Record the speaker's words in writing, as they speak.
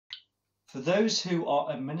For those who are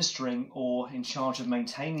administering or in charge of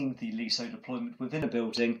maintaining the Liso deployment within a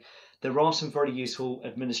building, there are some very useful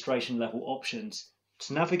administration level options.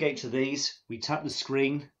 To navigate to these, we tap the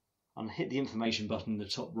screen and hit the information button in the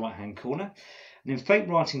top right hand corner. And in faint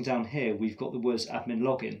writing down here, we've got the words admin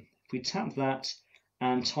login. If we tap that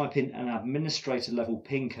and type in an administrator level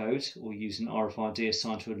PIN code or use an RFID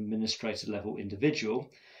assigned to an administrator level individual,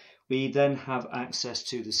 we then have access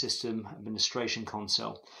to the system administration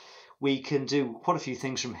console. We can do quite a few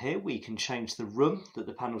things from here. We can change the room that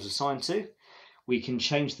the panel is assigned to. We can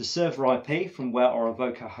change the server IP from where our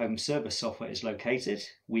Evoko home server software is located.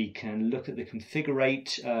 We can look at the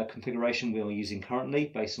configuration we are using currently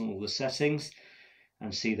based on all the settings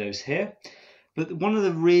and see those here. But one of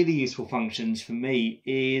the really useful functions for me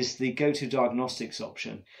is the go to diagnostics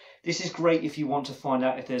option. This is great if you want to find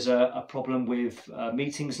out if there's a problem with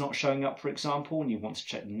meetings not showing up, for example, and you want to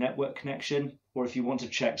check the network connection, or if you want to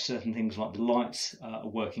check certain things like the lights are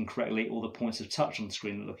working correctly or the points of touch on the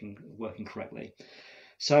screen are working correctly.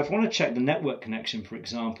 So if I want to check the network connection, for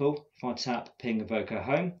example, if I tap ping Evoko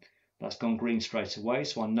home, that's gone green straight away,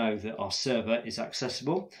 so I know that our server is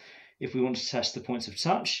accessible. If we want to test the points of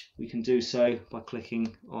touch, we can do so by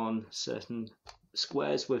clicking on certain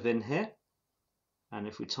squares within here. And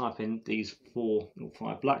if we type in these 4 or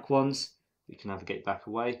 5 black ones, we can navigate back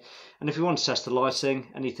away. And if we want to test the lighting,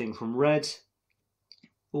 anything from red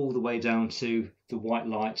all the way down to the white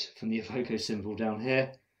light from the Evoko symbol down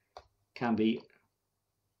here can be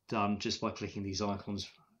done just by clicking these icons.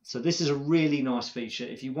 So this is a really nice feature.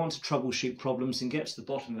 If you want to troubleshoot problems and get to the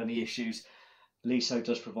bottom of any issues, Liso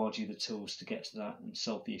does provide you the tools to get to that and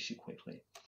solve the issue quickly.